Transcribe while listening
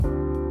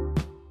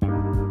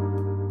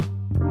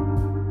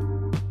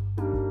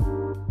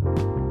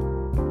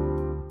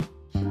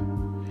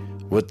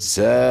What's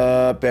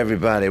up,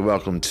 everybody?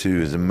 Welcome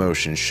to The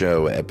Motion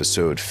Show,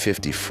 episode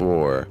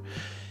 54.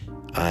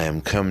 I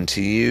am coming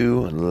to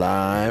you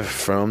live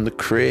from the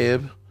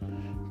crib,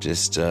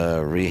 just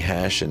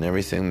rehashing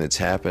everything that's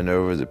happened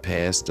over the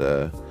past,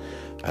 10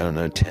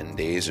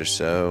 days or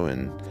so,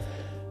 and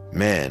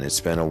man,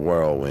 it's been a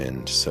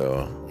whirlwind.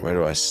 So where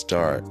do I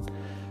start?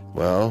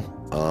 Well,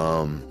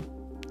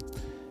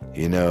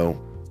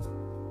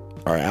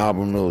 our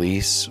album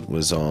release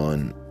was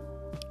on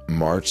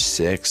March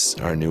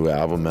 6th. Our new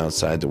album,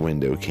 Outside the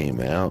Window,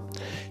 came out,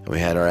 and we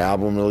had our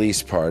album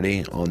release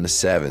party on the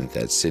 7th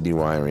at City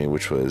Winery,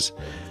 which was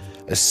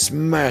a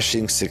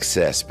smashing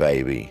success,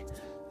 baby.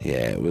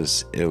 Yeah, it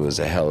was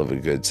a hell of a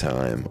good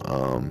time.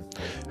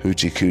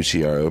 Hoochie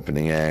Coochie, our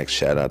opening act,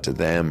 shout out to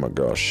them. My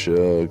girl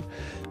Shug,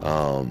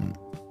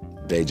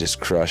 they just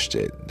crushed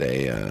it.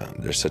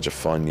 They're such a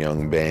fun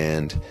young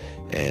band,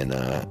 and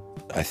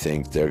I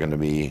think they're going to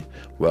be,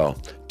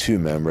 two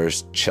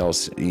members,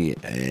 Chelsea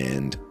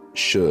and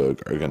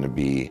Shug, are going to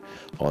be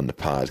on the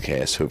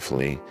podcast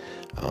hopefully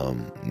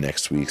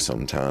next week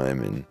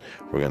sometime, and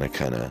we're going to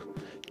kind of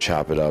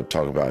chop it up,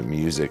 talk about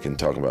music, and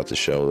talk about the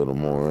show a little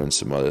more and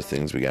some other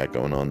things we got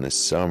going on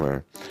this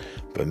summer.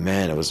 But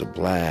man, it was a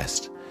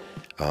blast.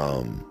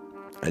 The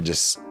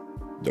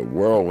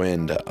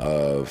whirlwind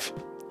of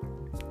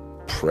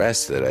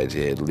press that I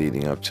did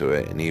leading up to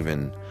it and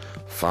even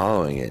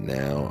following it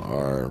now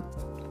are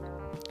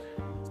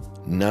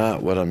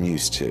not what I'm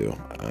used to.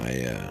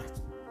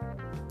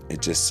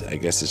 I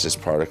guess it's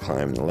just part of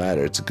climbing the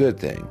ladder. It's a good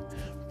thing,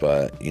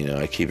 but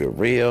I keep it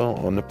real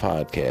on the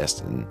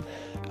podcast, and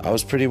I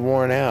was pretty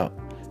worn out.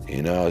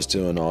 I was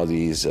doing all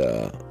these,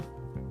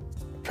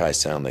 probably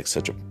sound like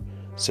such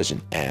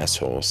an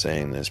asshole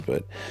saying this,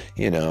 but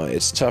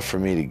it's tough for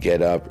me to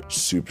get up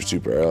super,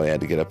 super early. I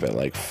had to get up at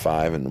like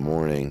 5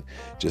 a.m.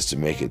 just to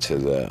make it to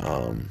the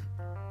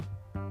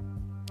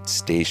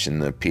station,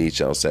 the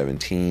PHL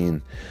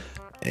 17,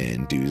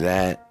 and do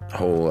that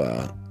whole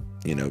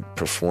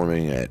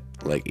performing at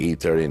like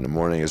 8:30 in the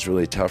morning is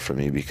really tough for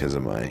me because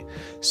of my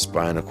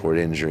spinal cord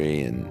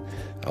injury and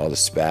all the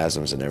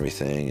spasms and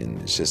everything,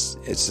 and it's just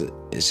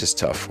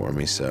tough for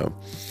me. So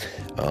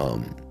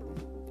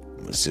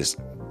was just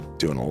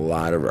doing a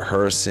lot of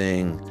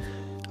rehearsing,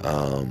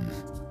 a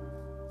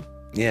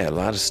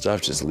lot of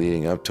stuff just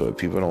leading up to it.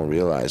 People don't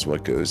realize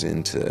what goes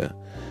into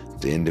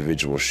the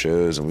individual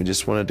shows, and we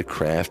just wanted to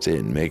craft it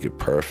and make it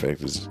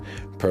perfect as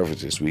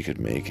we could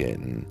make it.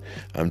 And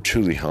I'm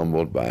truly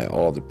humbled by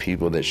all the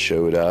people that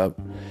showed up.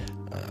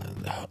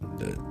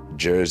 The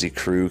Jersey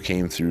crew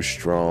came through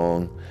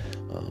strong.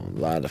 A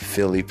lot of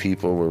Philly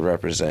people were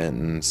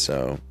representing,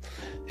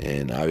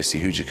 and obviously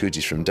Hoochie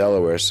Coochie's from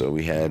Delaware, so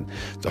we had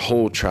the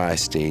whole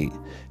tri-state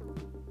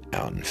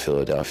out in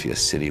Philadelphia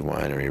City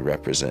Winery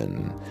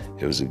representing.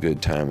 It was a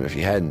good time. If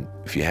you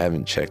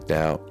haven't checked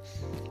out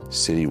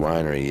City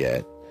Winery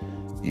yet,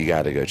 you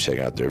got to go check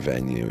out their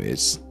venue.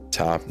 It's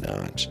top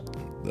notch.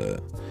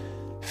 The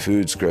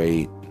food's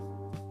great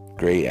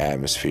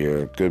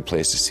atmosphere, good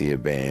place to see a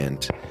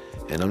band,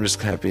 and I'm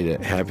just happy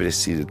to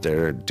see that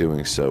they're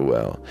doing so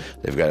well.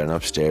 They've got an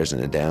upstairs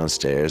and a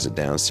downstairs. The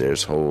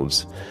downstairs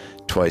holds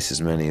twice as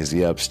many as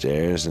the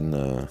upstairs, and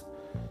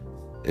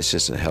it's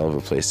just a hell of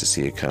a place to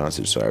see a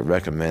concert, so I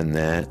recommend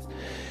that.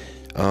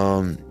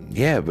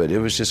 But it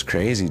was just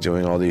crazy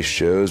doing all these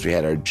shows. We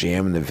had our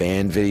Jam in the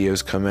Van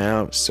videos come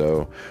out,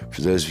 so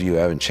for those of you who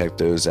haven't checked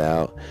those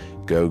out,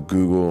 go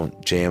Google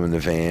Jam in the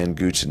Van,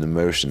 Gooch in the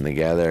Motion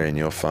together, and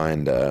you'll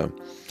find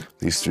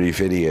these 3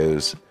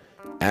 videos.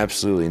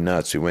 Absolutely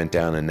nuts. We went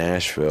down to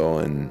Nashville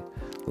in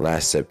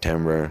last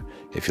September.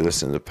 If you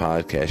listen to the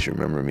podcast, you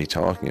remember me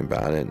talking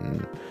about it,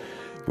 and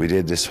we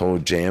did this whole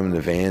Jam in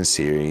the Van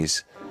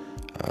series,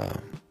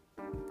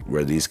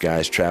 where these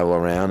guys travel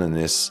around in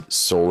this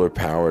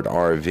solar-powered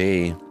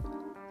RV,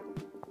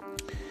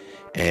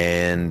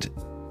 and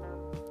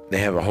they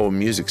have a whole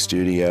music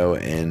studio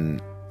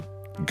and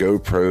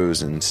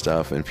GoPros and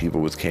stuff, and people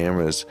with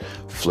cameras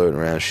floating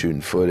around shooting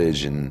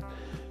footage, and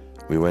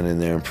we went in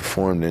there and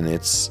performed, and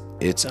it's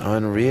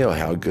unreal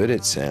how good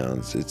it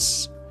sounds.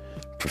 It's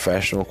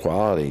professional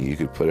quality. You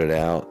could put it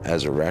out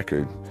as a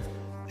record,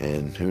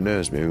 and who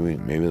knows,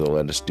 maybe they'll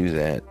let us do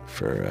that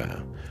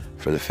for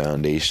the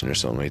foundation or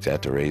something like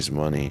that to raise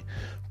money.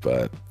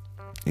 But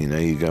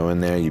you go in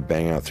there, you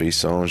bang out 3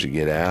 songs, you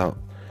get out.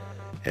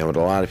 And what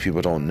a lot of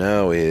people don't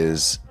know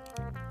is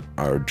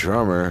our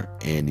drummer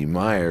Andy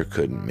Meyer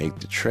couldn't make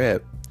the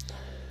trip,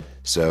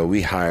 so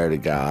we hired a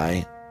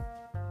guy,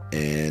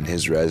 and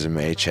his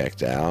resume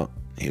checked out.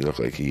 He looked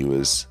like he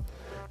was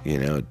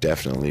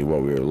definitely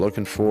what we were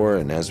looking for.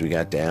 And as we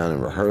got down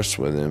and rehearsed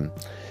with him,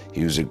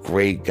 he was a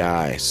great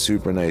guy,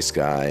 super nice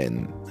guy,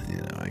 and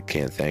I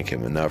can't thank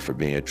him enough for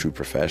being a true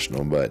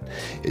professional, but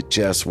it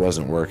just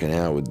wasn't working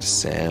out with the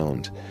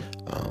sound.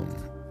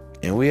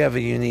 And we have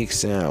a unique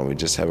sound. We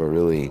just have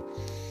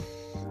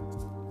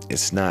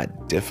it's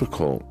not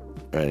difficult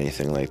or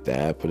anything like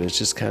that, but it's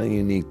just kind of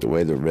unique, the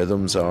way the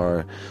rhythms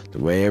are, the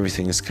way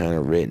everything is kind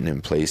of written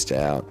and placed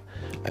out.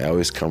 I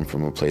always come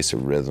from a place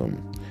of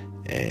rhythm,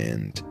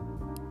 and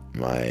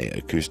my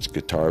acoustic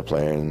guitar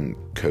player and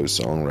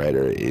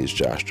co-songwriter is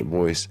Josh Du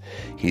Bois.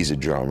 He's a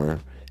drummer,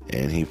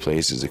 and he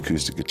plays his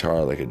acoustic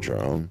guitar like a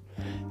drum.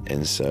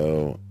 And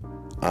so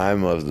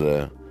I'm of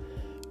the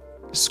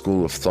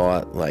school of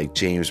thought like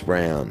James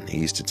Brown. He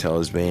used to tell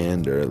his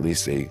band, or at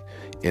least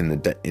in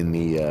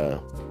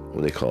the what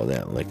do they call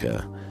that, like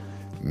a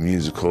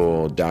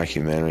musical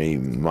documentary,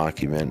 not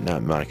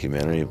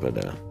mockumentary,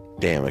 but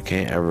damn, I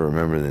can't ever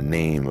remember the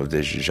name of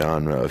this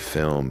genre of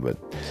film, but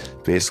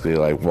basically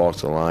like Walk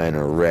the Line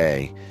or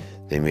Ray,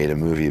 they made a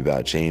movie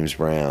about James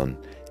Brown,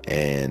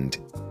 and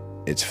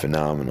it's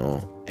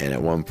phenomenal. And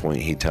at one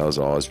point he tells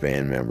all his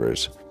band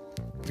members,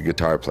 the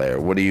guitar player,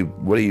 what are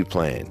you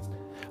playing?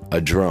 A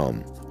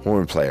drum.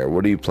 Horn player,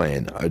 what are you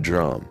playing? A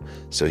drum.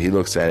 So he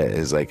looks at it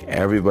as like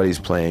everybody's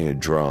playing a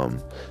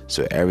drum,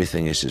 so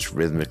everything is just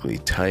rhythmically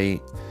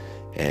tight.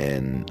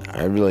 And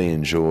I really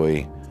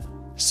enjoy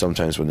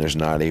sometimes when there's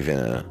not even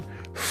a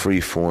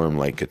free form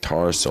like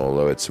guitar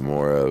solo, it's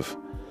more of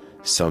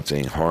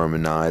something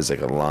harmonized, like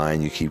a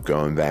line you keep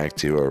going back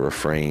to, a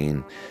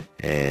refrain,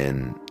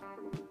 and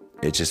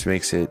it just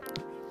makes it,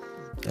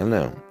 I don't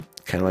know,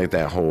 kind of like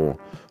that whole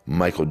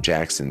Michael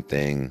Jackson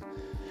thing.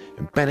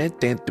 You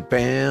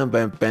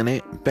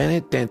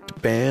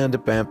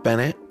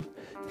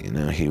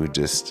know, he would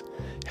just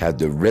have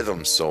the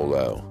rhythm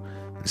solo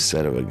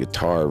instead of a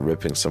guitar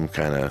ripping some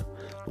kind of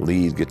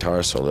lead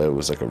guitar solo. It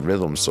was like a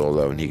rhythm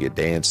solo, and he could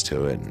dance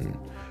to it and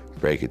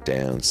break it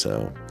down.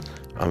 So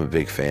I'm a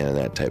big fan of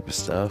that type of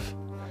stuff.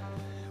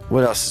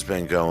 What else has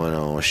been going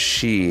on?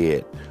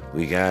 Shit,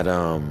 we got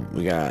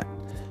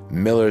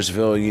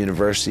Millersville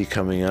University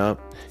coming up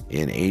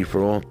in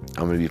April.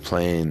 I'm going to be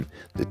playing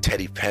the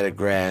Teddy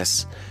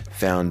Pendergrass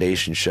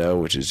Foundation show,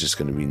 which is just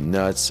going to be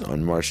nuts,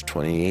 on March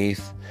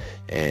 28th.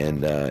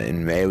 And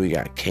in May we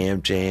got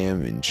Camp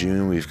Jam. In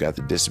June we've got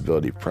the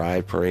Disability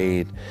Pride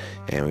Parade,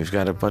 and we've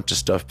got a bunch of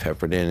stuff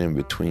peppered in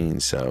between.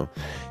 So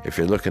if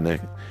you're looking to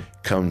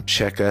come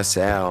check us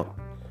out,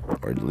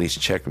 or at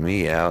least check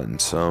me out in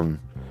some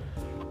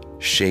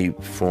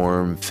shape,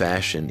 form,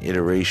 fashion,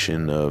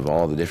 iteration of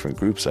all the different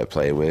groups I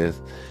play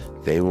with,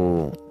 they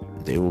will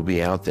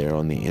be out there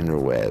on the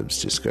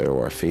interwebs. Just go to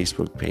our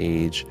Facebook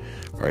page,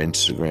 our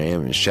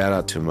Instagram, and shout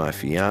out to my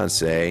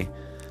fiance,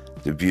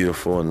 the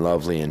beautiful and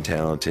lovely and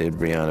talented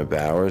Brianna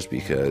Bowers,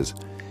 because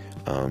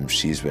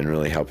she's been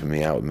really helping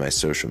me out with my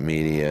social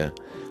media.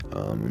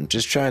 I'm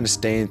just trying to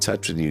stay in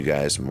touch with you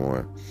guys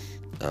more.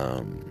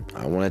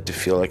 I want it to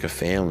feel like a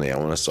family. I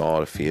want us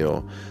all to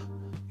feel,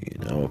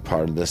 a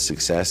part of the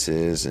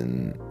successes,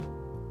 and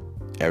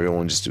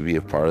everyone just to be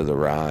a part of the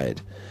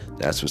ride.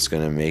 That's what's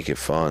going to make it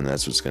fun.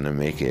 That's what's going to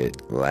make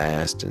it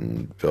last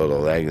and build a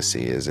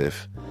legacy, is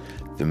if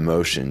the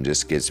motion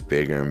just gets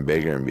bigger and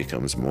bigger and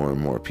becomes more and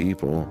more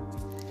people,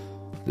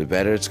 the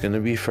better it's going to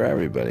be for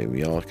everybody.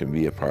 We all can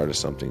be a part of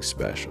something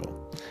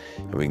special,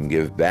 and we can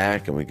give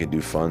back, and we can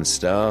do fun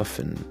stuff.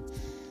 And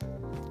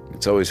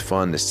it's always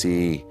fun to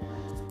see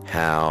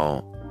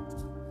how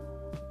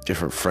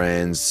different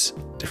friends,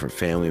 different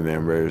family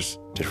members,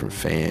 different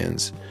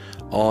fans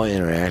all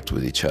interact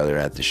with each other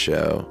at the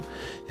show.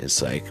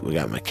 It's like we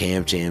got my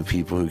Camp Jam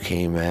people who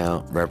came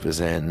out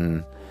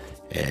representing,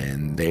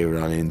 and they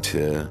run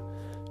into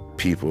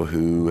people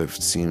who have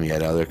seen me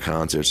at other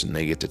concerts, and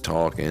they get to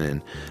talking,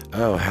 and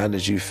oh, how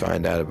did you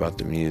find out about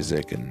the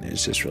music? And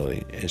it's just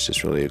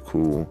really a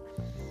cool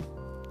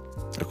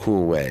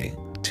way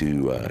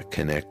to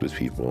connect with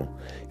people.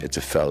 It's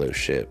a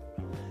fellowship,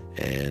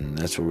 and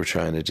that's what we're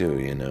trying to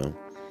do,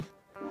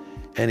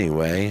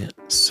 Anyway,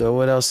 so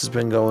what else has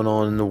been going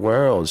on in the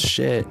world?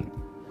 Shit.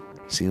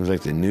 Seems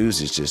like the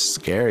news is just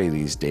scary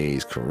these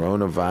days.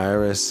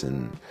 Coronavirus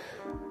and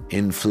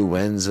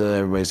influenza,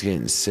 everybody's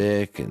getting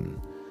sick, and,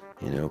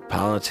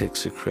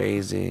 politics are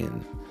crazy.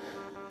 And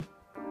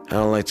I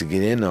don't like to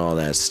get into all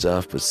that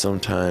stuff, but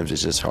sometimes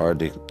it's just hard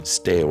to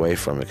stay away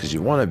from it, because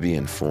you want to be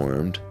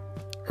informed,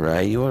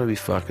 right? You want to be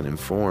fucking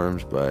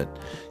informed, but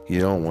you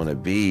don't want to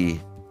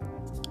be,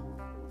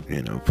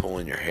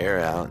 pulling your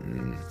hair out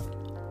and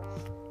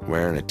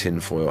wearing a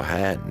tinfoil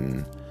hat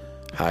and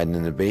hiding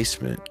in the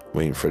basement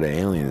waiting for the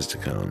aliens to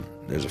come.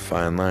 There's a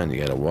fine line you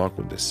gotta walk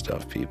with this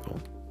stuff, people.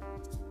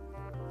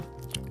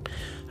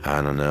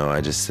 I don't know,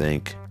 I just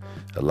think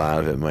a lot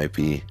of it might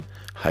be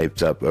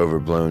hyped up,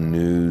 overblown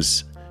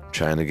news,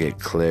 trying to get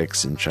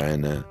clicks and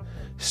trying to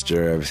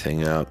stir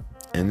everything up.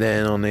 And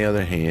then on the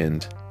other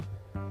hand,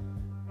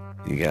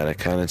 you gotta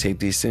kind of take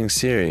these things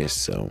serious.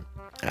 So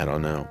I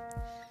don't know,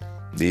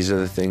 these are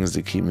the things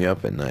that keep me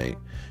up at night.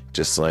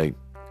 Just like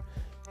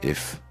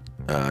if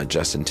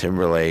Justin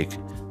Timberlake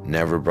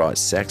never brought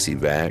Sexy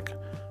back,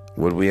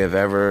 would we have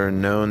ever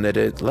known that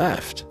it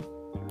left?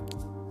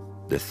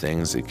 The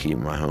things that keep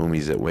my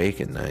homies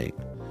awake at night.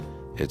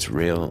 It's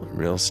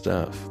real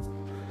stuff.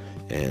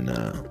 And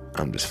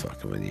I'm just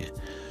fucking with you.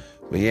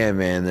 But yeah,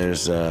 man,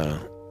 there's a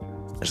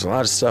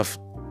lot of stuff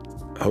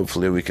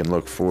hopefully we can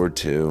look forward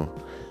to.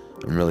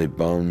 I'm really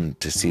bummed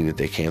to see that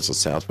they canceled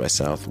South by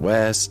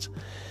Southwest.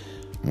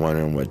 I'm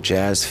wondering what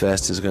Jazz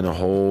Fest is going to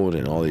hold,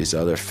 and all these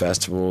other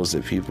festivals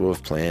that people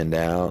have planned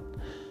out.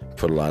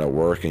 put a lot of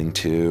work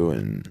into,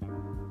 and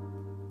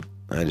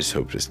I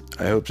hope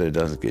that it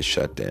doesn't get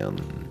shut down.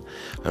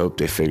 I hope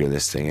they figure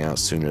this thing out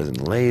sooner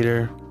than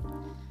later.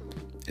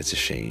 It's a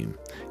shame.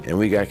 And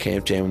we got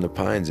Camp Jam in the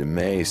Pines in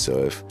May,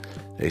 so if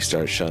they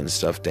start shutting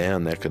stuff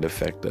down, that could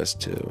affect us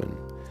too. And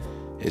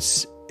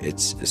it's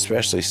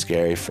especially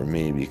scary for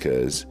me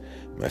because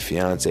my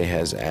fiance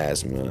has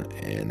asthma,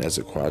 and as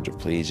a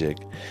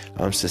quadriplegic,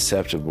 I'm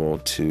susceptible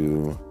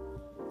to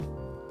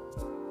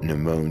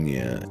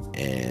pneumonia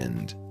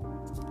and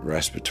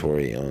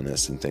respiratory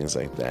illness and things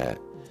like that.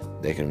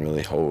 They can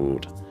really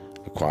hold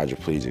a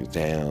quadriplegic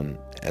down,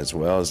 as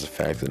well as the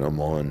fact that I'm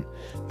on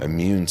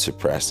immune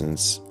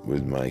suppressants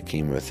with my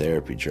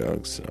chemotherapy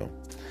drugs. So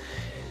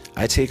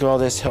I take all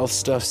this health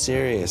stuff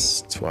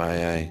serious. That's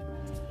why I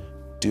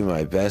do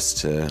my best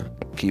to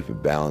keep a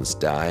balanced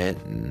diet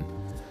and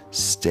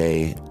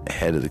stay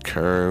ahead of the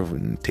curve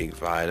and take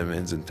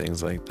vitamins and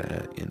things like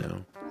that, you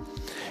know.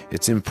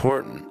 It's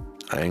important.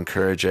 I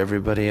encourage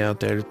everybody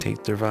out there to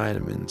take their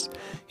vitamins,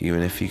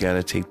 even if you got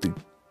to take the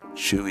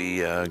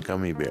chewy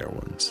gummy bear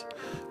ones,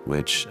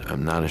 which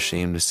I'm not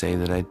ashamed to say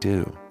that I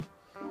do.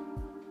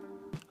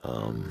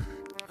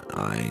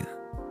 I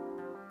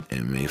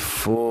am a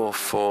full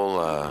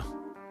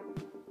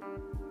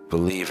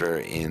believer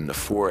in the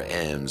 4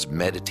 M's: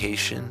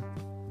 meditation,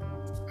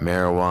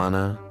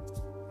 marijuana,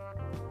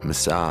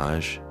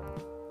 massage,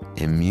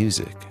 and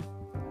music.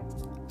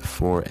 The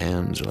 4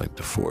 M's are like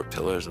the 4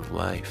 pillars of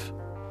life.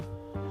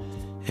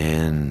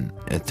 And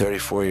at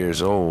 34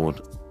 years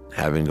old,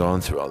 having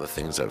gone through all the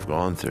things I've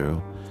gone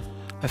through,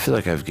 I feel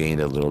like I've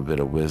gained a little bit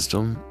of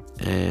wisdom,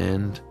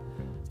 and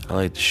I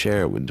like to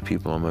share it with the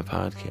people on my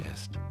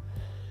podcast.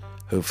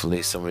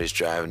 Hopefully somebody's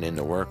driving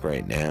into work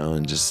right now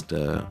and just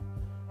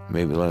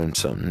maybe learn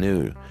something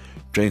new.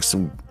 Drink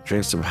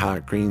some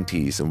hot green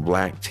tea, some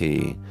black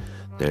tea.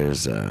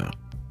 There's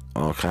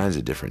all kinds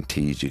of different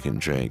teas you can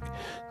drink.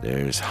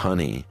 There's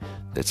honey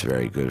that's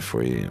very good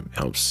for you. It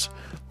helps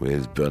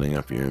with building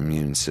up your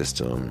immune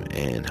system,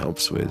 and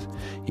helps with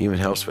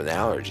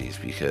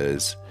allergies,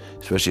 because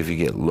especially if you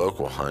get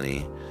local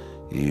honey,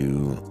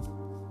 you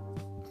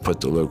put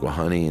the local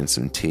honey in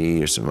some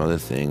tea or some other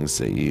things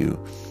that you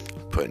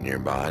put in your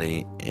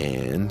body,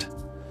 and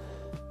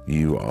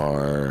you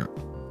are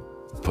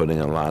putting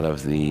a lot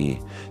of the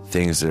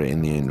things that are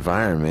in the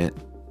environment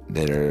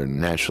that are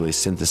naturally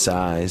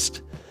synthesized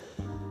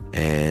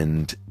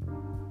and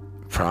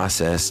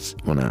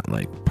processed, well, not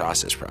like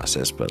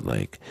processed, but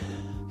like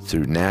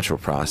through natural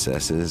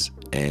processes,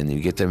 and you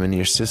get them into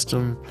your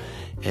system.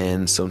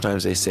 And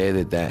sometimes they say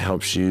that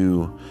helps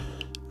you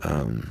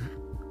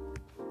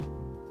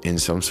in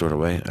some sort of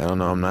way. I don't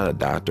know, I'm not a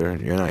doctor.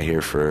 You're not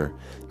here for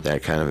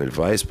that kind of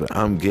advice, but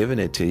I'm giving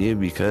it to you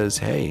because,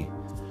 hey,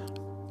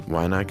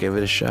 why not give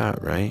it a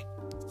shot, right?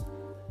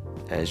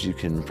 As you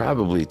can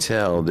probably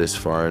tell this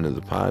far into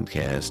the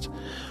podcast,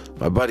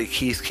 my buddy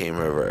Keith came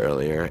over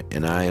earlier,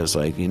 and I was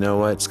like, you know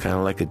what? It's kind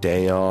of like a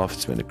day off.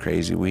 It's been a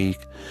crazy week.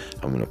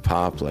 I'm going to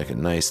pop like a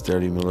nice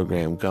 30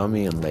 milligram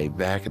gummy and lay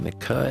back in the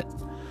cut,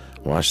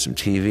 watch some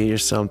TV or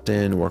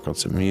something, work on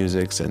some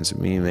music, send some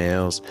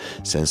emails,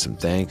 send some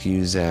thank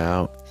yous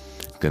out.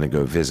 Going to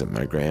go visit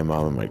my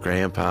grandma and my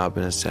grandpa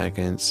in a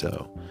second,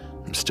 so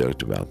I'm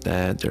stoked about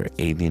that. They're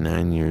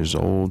 89 years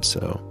old,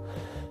 so,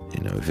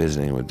 you know,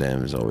 visiting with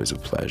them is always a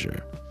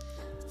pleasure.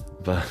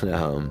 But,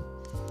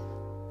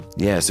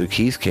 yeah, so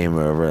Keith came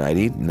over. I'd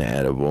eaten the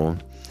edible.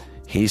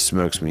 He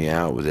smokes me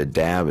out with a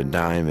dab of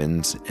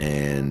diamonds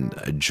and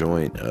a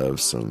joint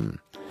of some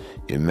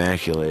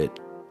immaculate,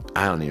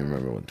 I don't even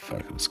remember what the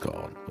fuck it was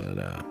called,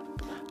 but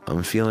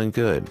I'm feeling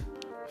good,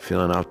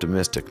 feeling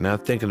optimistic,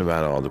 not thinking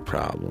about all the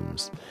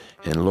problems.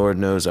 And Lord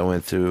knows I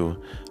went through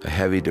a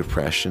heavy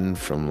depression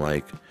from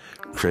like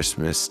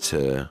Christmas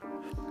to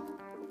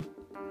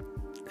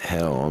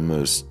hell,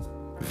 almost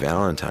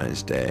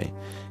Valentine's Day.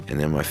 And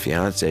then my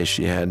fiance,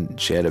 she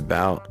had a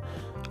bout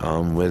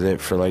with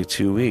it for like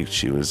 2 weeks.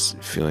 She was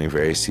feeling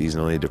very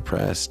seasonally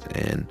depressed,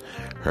 and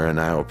her and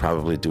I will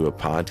probably do a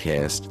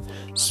podcast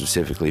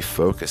specifically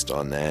focused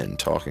on that and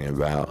talking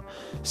about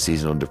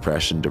seasonal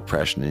depression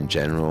in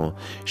general.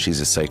 She's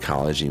a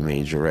psychology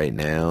major right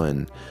now,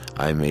 and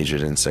I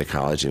majored in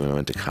psychology when I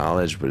went to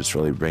college, but it's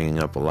really bringing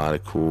up a lot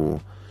of cool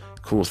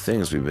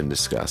things we've been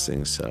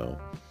discussing. So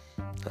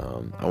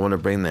I want to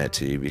bring that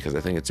to you because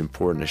I think it's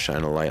important to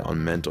shine a light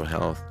on mental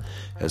health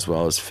as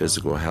well as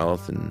physical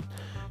health, and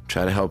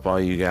try to help all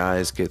you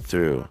guys get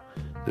through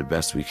the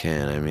best we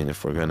can. I mean,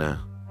 if we're going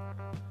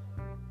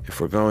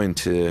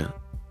to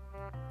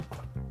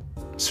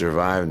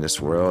survive in this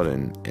world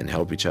and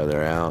help each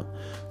other out,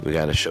 we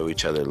got to show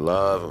each other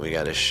love, and we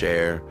got to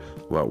share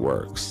what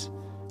works,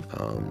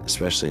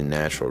 especially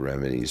natural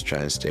remedies. Try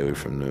and stay away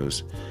from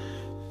those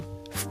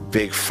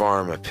big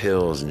pharma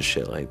pills and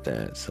shit like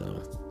that.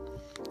 So,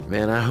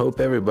 man, I hope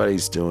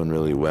everybody's doing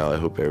really well. I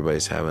hope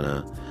everybody's having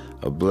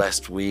a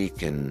blessed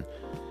week, and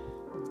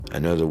I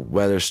know the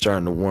weather's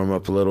starting to warm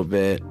up a little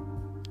bit.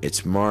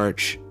 It's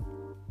March.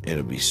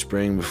 It'll be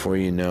spring before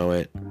you know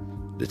it.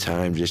 The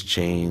time just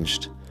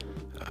changed.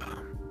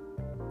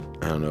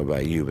 I don't know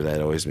about you, but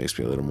that always makes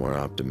me a little more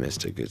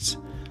optimistic. It's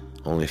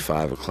only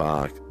 5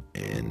 o'clock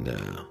and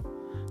the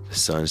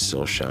sun's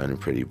still shining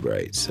pretty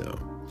bright, so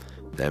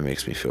that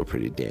makes me feel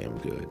pretty damn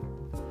good.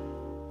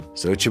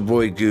 So it's your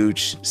boy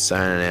Gooch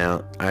signing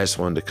out. I just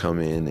wanted to come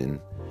in and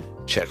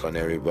check on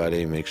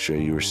everybody, make sure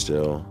you were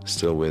still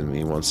with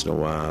me. Once in a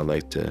while, I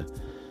like to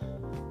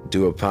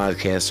do a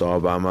podcast all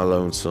by my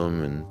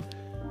lonesome and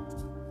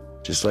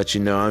just let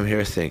you know I'm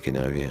here thinking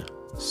of you.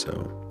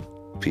 So,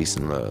 peace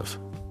and love.